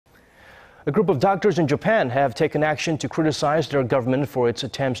A group of doctors in Japan have taken action to criticize their government for its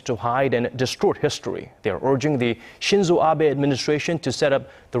attempts to hide and distort history. They are urging the Shinzo Abe administration to set up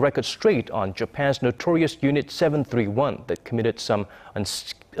the record straight on Japan's notorious Unit 731 that committed some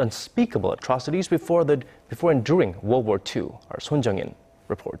unspeakable atrocities before and during World War II. Our Sohn Jung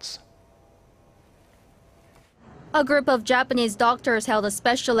reports. A group of Japanese doctors held a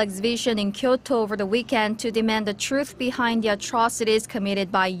special exhibition in Kyoto over the weekend to demand the truth behind the atrocities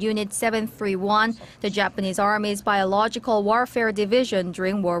committed by Unit 731, the Japanese Army's biological warfare division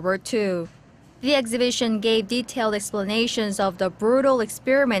during World War II. The exhibition gave detailed explanations of the brutal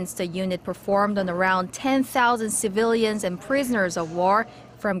experiments the unit performed on around 10,000 civilians and prisoners of war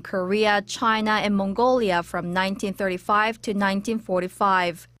from Korea, China, and Mongolia from 1935 to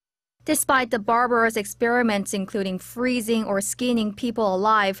 1945. Despite the barbarous experiments, including freezing or skinning people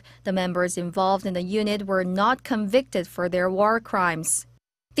alive, the members involved in the unit were not convicted for their war crimes.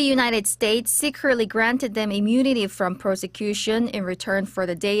 The United States secretly granted them immunity from prosecution in return for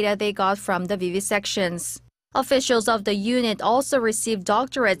the data they got from the vivisections. Officials of the unit also received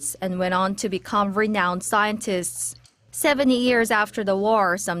doctorates and went on to become renowned scientists. 70 years after the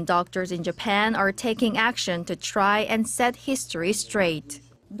war, some doctors in Japan are taking action to try and set history straight.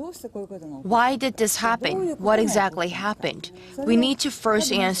 Why did this happen? What exactly happened? We need to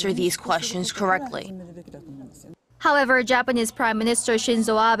first answer these questions correctly. However, Japanese Prime Minister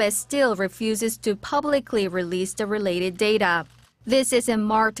Shinzo Abe still refuses to publicly release the related data. This is in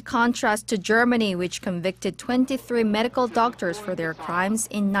marked contrast to Germany, which convicted 23 medical doctors for their crimes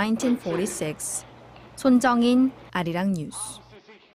in 1946. Sohn Jung, Arirang News.